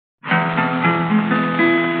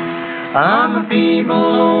I'm a feeble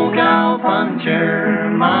old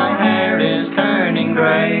cowpuncher, my hair is turning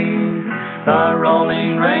gray. The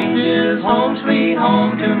rolling range is home sweet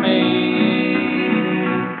home to me.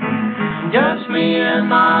 Just me and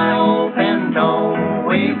my old pinto,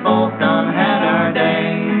 we've both done had our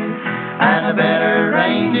day, and a better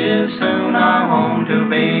range is soon our home to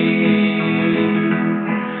be.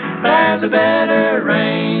 There's a better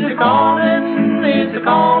range a-calling, it's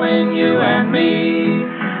a-calling you and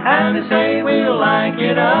me, and they say we'll like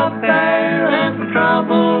it up there, and from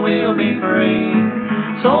trouble we'll be free.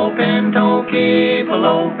 So pinto, keep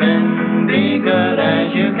a-loping, be good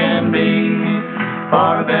as you can be,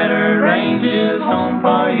 for a better range is home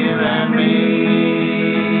for you and me.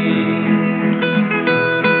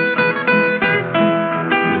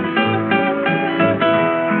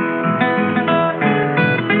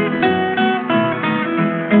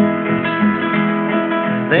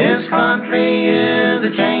 This country is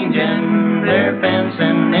a-changin', they're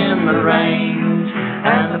fencing in the range,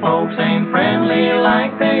 and the folks ain't friendly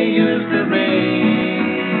like they used to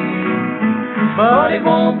be. But it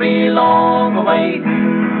won't be long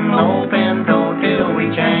a-waitin', old pinto, till we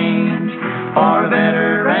change, for a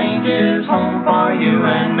better range is home for you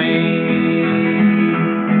and me.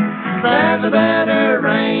 There's a better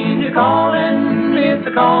range a-calling, it's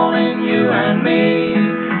a-calling you and me,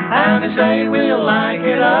 and they say we'll like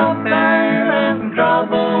it up there, and from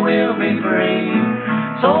trouble we'll be free.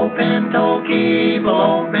 So pinto, keep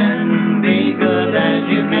a-loping, be good as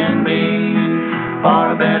you can be,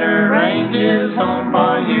 for a better range is home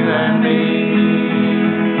for you and me.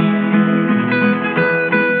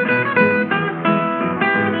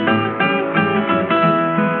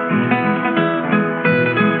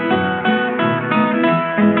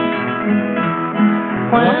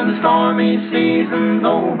 When the stormy season's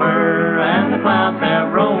over and the clouds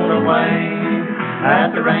have rolled away,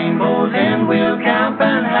 at the rainbow's end we'll camp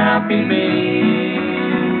and happy be.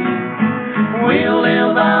 We'll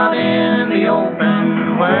live out in the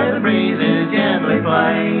open where the breezes gently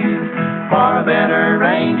play, for a better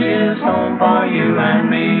range is home for you and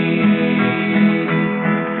me.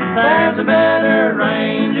 There's a better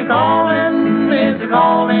range a-calling, it's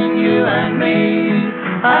a-calling you and me,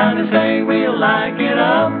 and they say we'll like it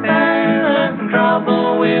up there, and from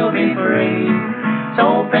trouble we'll be free.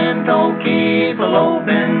 So pinto, keep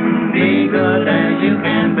a-loping,